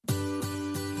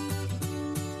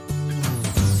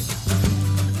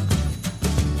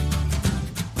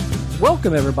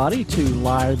Welcome, everybody, to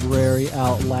Library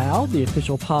Out Loud, the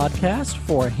official podcast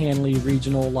for Handley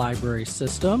Regional Library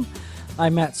System.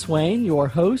 I'm Matt Swain, your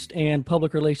host and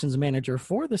public relations manager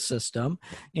for the system.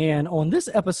 And on this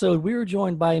episode, we are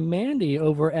joined by Mandy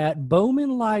over at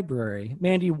Bowman Library.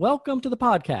 Mandy, welcome to the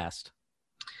podcast.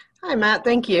 Hi, Matt.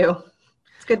 Thank you.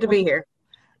 It's good to be here.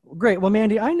 Great. Well,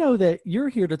 Mandy, I know that you're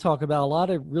here to talk about a lot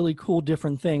of really cool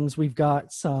different things. We've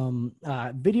got some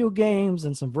video games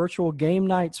and some virtual game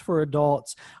nights for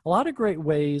adults, a lot of great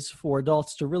ways for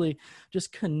adults to really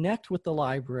just connect with the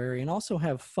library and also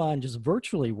have fun just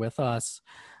virtually with us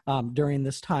during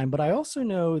this time. But I also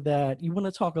know that you want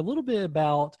to talk a little bit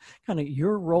about kind of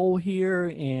your role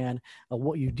here and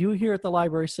what you do here at the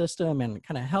library system and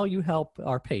kind of how you help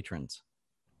our patrons.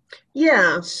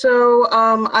 Yeah, so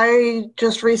I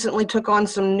just recently took on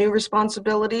some new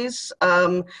responsibilities.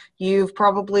 You've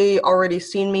probably already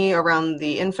seen me around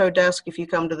the info desk if you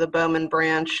come to the Bowman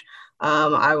branch.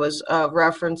 I was a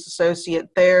reference associate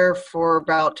there for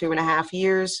about 2.5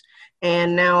 years,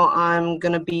 and now I'm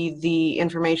going to be the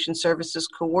information services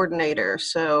coordinator.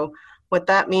 So what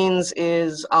that means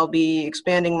is I'll be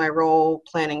expanding my role,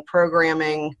 planning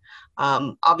programming.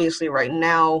 Obviously, right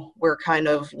now, we're kind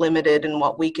of limited in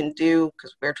what we can do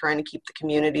because we're trying to keep the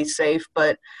community safe.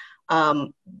 But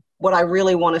what I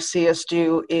really want to see us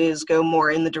do is go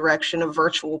more in the direction of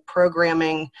virtual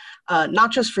programming,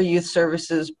 not just for youth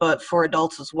services, but for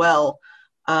adults as well.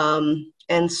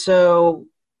 And so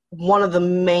one of the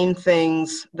main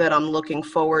things that I'm looking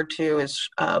forward to is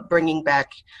bringing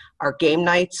back our game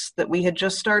nights that we had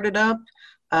just started up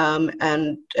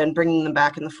and bringing them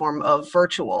back in the form of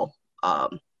virtual.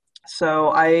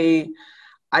 So I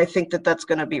think that that's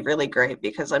going to be really great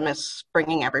because I miss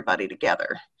bringing everybody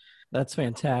together. That's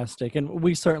fantastic. And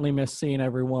we certainly miss seeing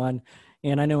everyone.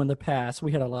 And I know in the past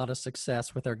we had a lot of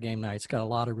success with our game nights, got a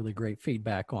lot of really great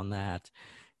feedback on that.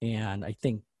 And I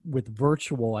think with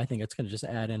virtual, I think it's going to just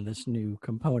add in this new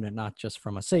component, not just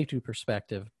from a safety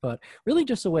perspective, but really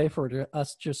just a way for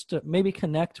us just to maybe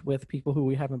connect with people who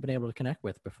we haven't been able to connect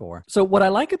with before. So what I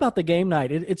like about the game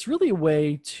night, it's really a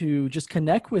way to just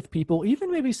connect with people,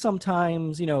 even maybe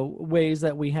sometimes, ways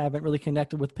that we haven't really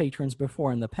connected with patrons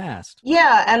before in the past.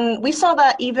 Yeah, and we saw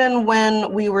that even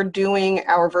when we were doing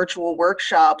our virtual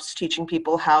workshops, teaching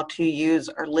people how to use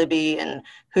our Libby and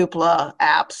Hoopla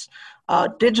apps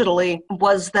digitally,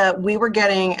 was that we were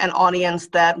getting an audience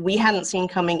that we hadn't seen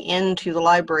coming into the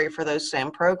library for those same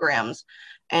programs.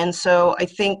 And so I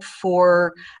think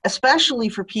especially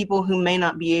for people who may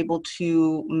not be able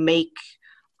to make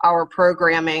our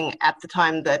programming at the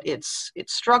time that it's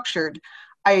structured,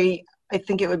 I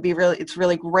think it's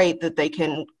really great that they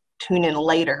can tune in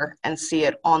later and see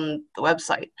it on the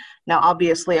website. Now,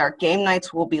 obviously, our game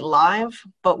nights will be live,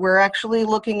 but we're actually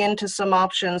looking into some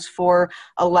options for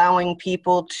allowing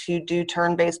people to do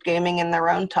turn-based gaming in their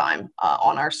own time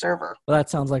on our server. Well,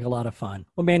 that sounds like a lot of fun.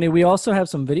 Well, Mandy, we also have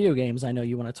some video games I know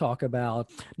you want to talk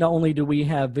about. Not only do we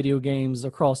have video games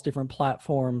across different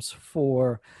platforms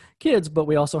for kids, but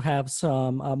we also have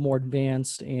some more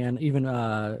advanced and even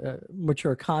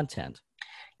mature content.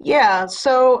 Yeah,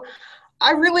 so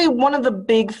one of the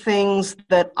big things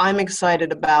that I'm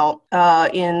excited about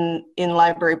in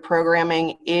library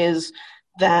programming is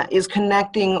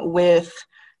connecting with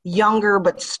younger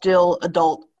but still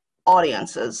adult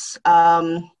audiences.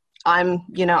 I'm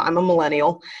a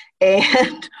millennial,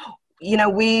 and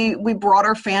we brought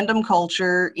our fandom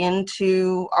culture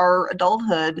into our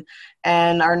adulthood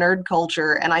and our nerd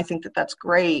culture, and I think that that's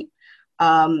great.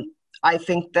 I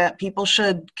think that people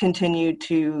should continue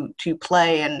to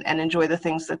play and enjoy the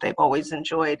things that they've always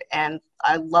enjoyed. And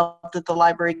I love that the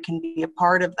library can be a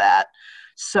part of that.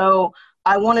 So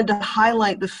I wanted to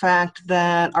highlight the fact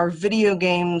that our video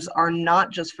games are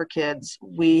not just for kids.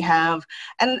 We have,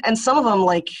 and some of them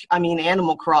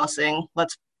Animal Crossing,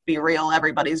 let's be real,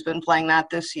 everybody's been playing that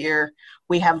this year.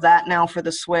 We have that now for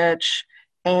the Switch.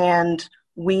 And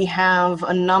we have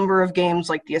a number of games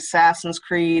like the Assassin's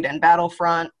Creed and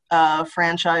Battlefront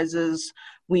franchises.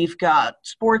 We've got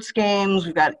sports games,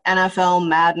 we've got NFL,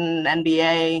 Madden,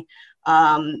 NBA,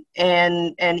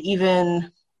 and even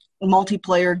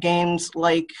multiplayer games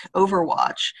like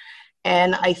Overwatch.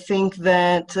 And I think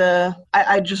that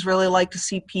I just really like to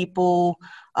see people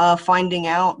finding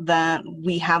out that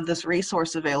we have this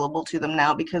resource available to them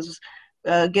now, because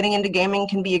getting into gaming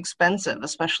can be expensive,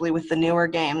 especially with the newer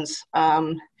games.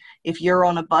 If you're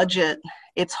on a budget,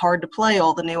 it's hard to play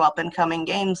all the new up-and-coming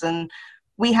games, and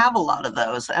we have a lot of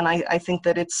those. And I think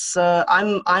that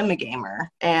I'm a gamer,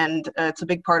 and it's a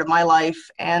big part of my life,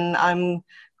 and I'm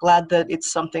glad that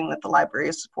it's something that the library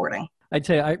is supporting. I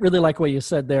tell you, I really like what you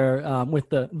said there with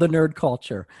the nerd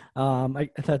culture.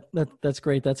 That's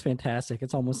great. That's fantastic.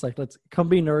 It's almost like let's come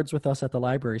be nerds with us at the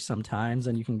library sometimes,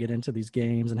 and you can get into these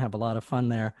games and have a lot of fun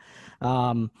there.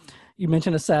 Um, you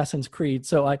mentioned Assassin's Creed,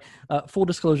 so full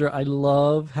disclosure, I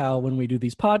love how when we do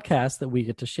these podcasts that we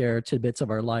get to share tidbits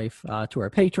of our life to our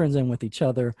patrons and with each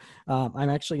other. I'm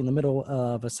actually in the middle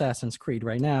of Assassin's Creed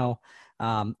right now.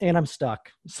 And I'm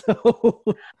stuck. So,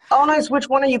 Oh, nice. Which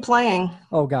one are you playing?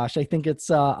 oh gosh, I think it's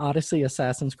Odyssey,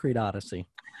 Assassin's Creed Odyssey.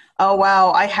 Oh,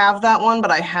 wow. I have that one, but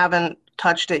I haven't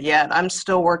touched it yet. I'm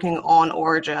still working on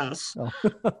Origins. Oh,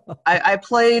 I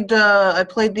played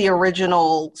the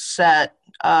original set,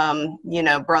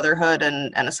 Brotherhood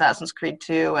and Assassin's Creed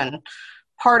 2 and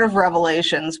part of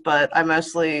Revelations, but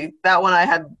that one I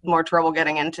had more trouble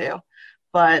getting into.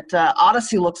 But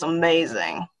Odyssey looks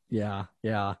amazing.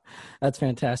 yeah, that's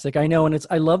fantastic. I know, and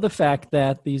I love the fact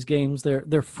that these games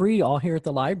they're free all here at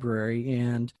the library.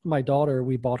 And my daughter,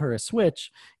 we bought her a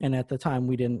Switch, and at the time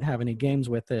we didn't have any games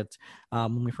with it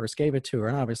when we first gave it to her.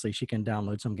 And obviously she can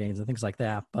download some games and things like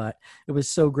that. But it was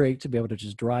so great to be able to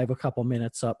just drive a couple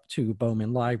minutes up to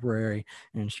Bowman Library,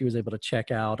 and she was able to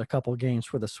check out a couple games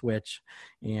for the Switch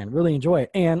and really enjoy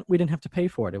it. And we didn't have to pay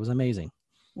for it. It was amazing.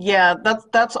 Yeah,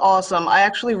 that's awesome. I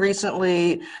actually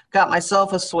recently got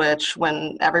myself a Switch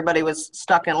when everybody was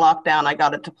stuck in lockdown. I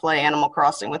got it to play Animal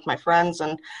Crossing with my friends,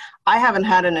 and I haven't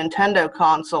had a Nintendo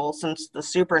console since the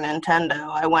Super Nintendo.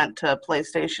 I went to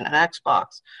PlayStation and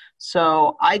Xbox.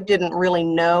 So I didn't really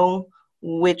know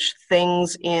which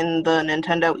things in the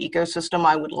Nintendo ecosystem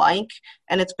I would like,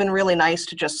 and it's been really nice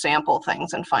to just sample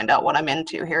things and find out what I'm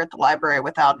into here at the library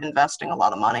without investing a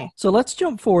lot of money. So let's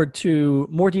jump forward to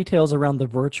more details around the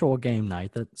virtual game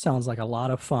night. That sounds like a lot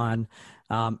of fun.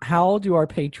 How do our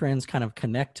patrons kind of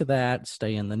connect to that,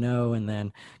 stay in the know, and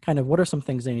then kind of what are some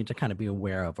things they need to kind of be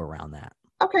aware of around that?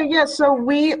 Okay, yeah, so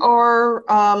we are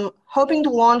hoping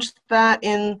to launch that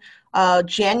in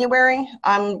January.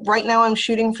 Right now I'm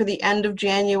shooting for the end of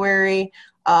January.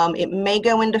 It may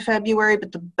go into February,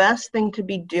 but the best thing to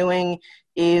be doing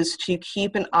is to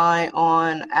keep an eye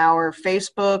on our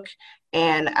Facebook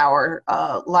and our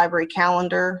library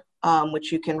calendar,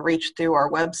 which you can reach through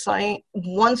our website.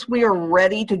 Once we are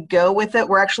ready to go with it,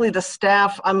 we're actually the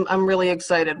staff, I'm really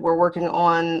excited. We're working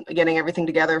on getting everything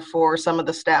together for some of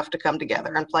the staff to come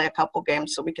together and play a couple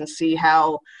games so we can see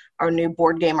how our new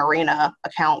Board Game Arena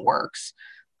account works.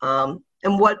 And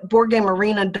what Board Game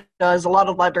Arena does, a lot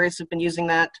of libraries have been using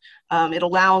that. It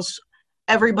allows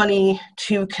everybody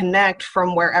to connect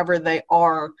from wherever they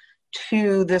are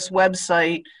to this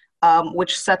website,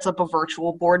 which sets up a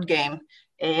virtual board game.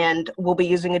 And we'll be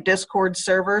using a Discord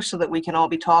server so that we can all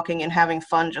be talking and having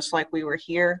fun just like we were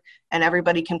here, and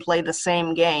everybody can play the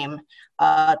same game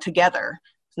together.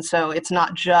 And so it's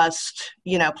not just,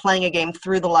 playing a game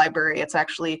through the library, it's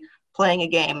actually playing a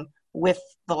game with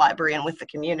the library and with the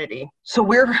community. So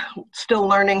we're still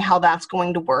learning how that's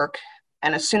going to work.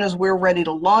 And as soon as we're ready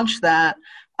to launch that,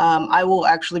 I will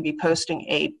actually be posting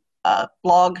a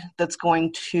blog that's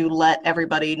going to let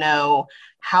everybody know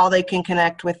how they can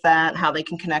connect with that, how they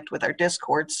can connect with our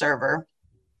Discord server.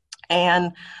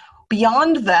 And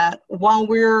beyond that, while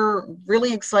we're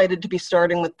really excited to be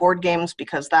starting with board games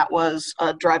because that was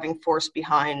a driving force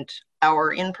behind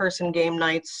our in-person game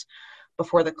nights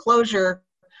before the closure,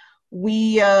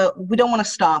 we don't want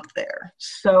to stop there.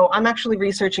 So I'm actually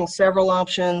researching several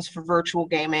options for virtual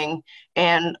gaming,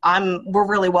 and we're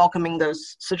really welcoming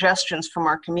those suggestions from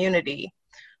our community.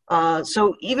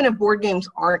 So even if board games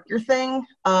aren't your thing,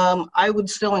 I would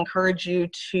still encourage you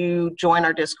to join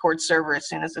our Discord server as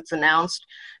soon as it's announced,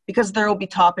 because there will be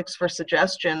topics for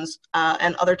suggestions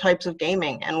and other types of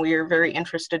gaming, and we are very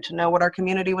interested to know what our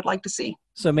community would like to see.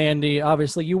 So Mandy,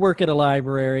 obviously you work at a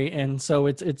library, and so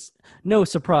it's no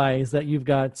surprise that you've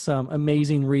got some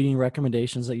amazing reading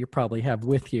recommendations that you probably have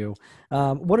with you.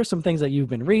 What are some things that you've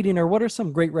been reading, or what are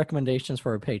some great recommendations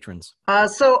for our patrons?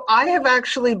 So I have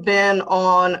actually been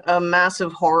on a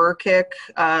massive horror kick.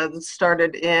 It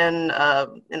started in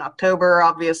October,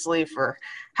 obviously, for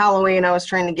Halloween. I was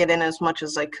trying to get in as much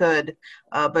as I could,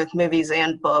 both movies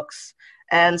and books.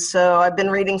 And so I've been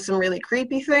reading some really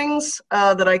creepy things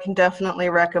that I can definitely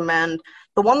recommend.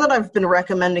 The one that I've been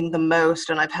recommending the most,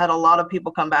 and I've had a lot of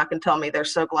people come back and tell me they're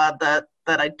so glad that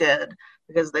I did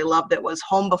because they loved it, was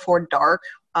Home Before Dark.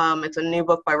 It's a new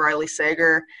book by Riley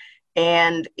Sager,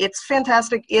 and it's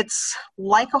fantastic. It's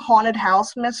like a haunted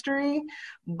house mystery,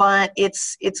 but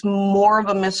it's more of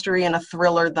a mystery and a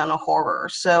thriller than a horror.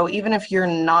 So even if you're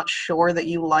not sure that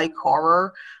you like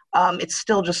horror, it's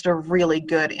still just a really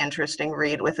good, interesting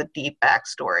read with a deep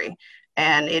backstory,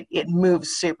 and it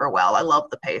moves super well. I love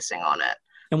the pacing on it.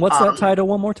 And what's that title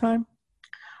one more time?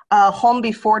 Home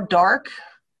Before Dark,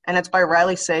 and it's by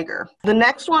Riley Sager. The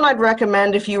next one I'd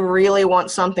recommend if you really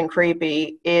want something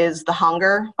creepy is The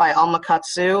Hunger by Alma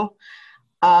Katsu.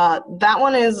 That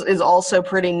one is also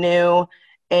pretty new,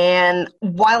 and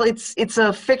while it's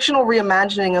a fictional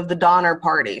reimagining of the Donner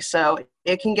Party, so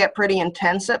it can get pretty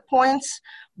intense at points,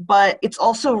 but it's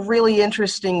also really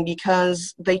interesting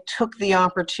because they took the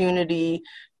opportunity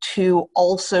to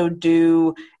also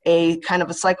do a kind of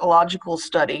a psychological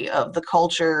study of the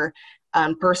culture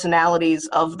and personalities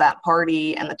of that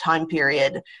party and the time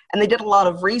period. And they did a lot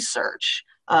of research.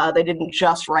 They didn't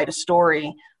just write a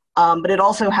story, but it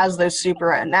also has those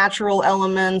supernatural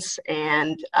elements,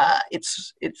 and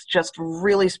it's just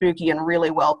really spooky and really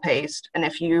well paced. And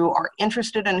if you are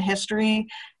interested in history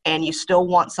and you still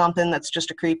want something that's just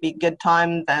a creepy good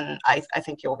time, then I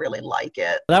think you'll really like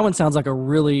it. That one sounds like a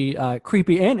really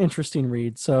creepy and interesting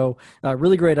read. So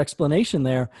really great explanation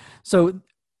there. So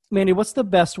Mandy, what's the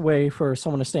best way for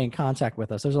someone to stay in contact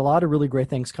with us? There's a lot of really great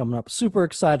things coming up. Super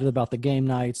excited about the game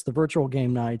nights, the virtual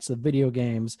game nights, the video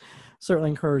games.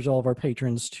 Certainly encourage all of our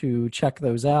patrons to check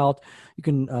those out. You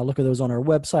can look at those on our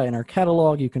website and our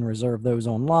catalog. You can reserve those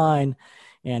online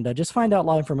and just find out a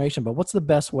lot of information. But what's the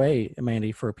best way,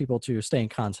 Mandy, for people to stay in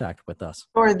contact with us?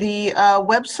 Or the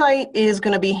website is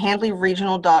going to be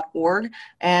handleyregional.org,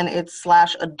 and it's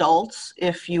 /adults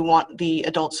if you want the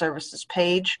adult services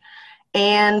page.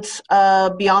 And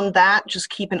beyond that, just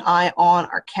keep an eye on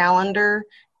our calendar.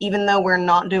 Even though we're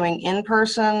not doing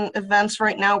in-person events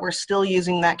right now, we're still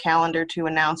using that calendar to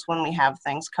announce when we have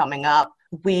things coming up.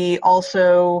 We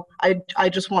also, I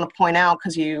just want to point out,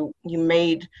 because you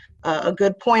made a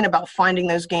good point about finding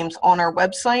those games on our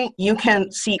website. You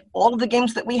can see all of the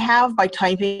games that we have by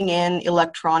typing in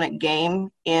electronic game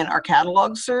in our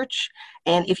catalog search.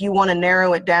 And if you want to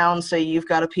narrow it down, say you've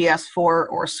got a PS4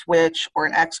 or Switch or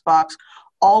an Xbox,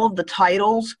 all of the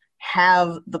titles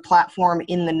have the platform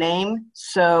in the name.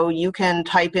 So you can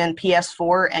type in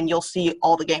PS4 and you'll see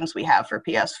all the games we have for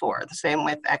PS4. The same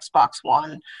with Xbox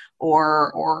One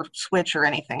or Switch or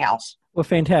anything else. Well,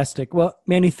 fantastic. Well,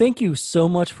 Mandy, thank you so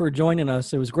much for joining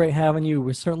us. It was great having you.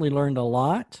 We certainly learned a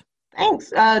lot.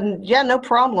 Thanks. Yeah, no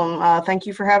problem. Thank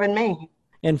you for having me.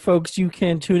 And folks, you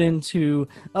can tune into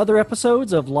other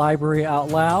episodes of Library Out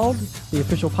Loud, the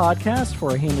official podcast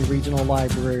for a Handley Regional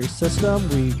Library System.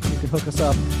 You can hook us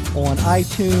up on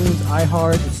iTunes,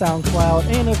 iHeart, SoundCloud,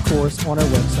 and of course on our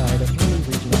website at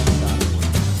handleyregional.org.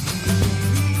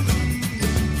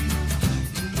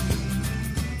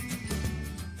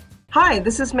 Hi,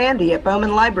 this is Mandy at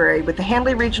Bowman Library with the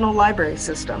Handley Regional Library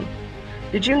System.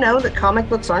 Did you know that comic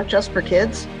books aren't just for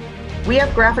kids? We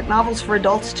have graphic novels for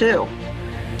adults too.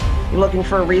 Looking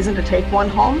for a reason to take one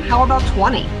home? How about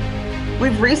 20?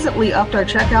 We've recently upped our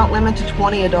checkout limit to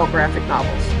 20 adult graphic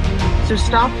novels. So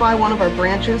stop by one of our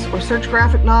branches or search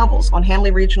graphic novels on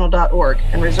handleyregional.org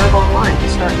and reserve online to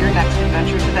start your next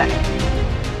adventure today.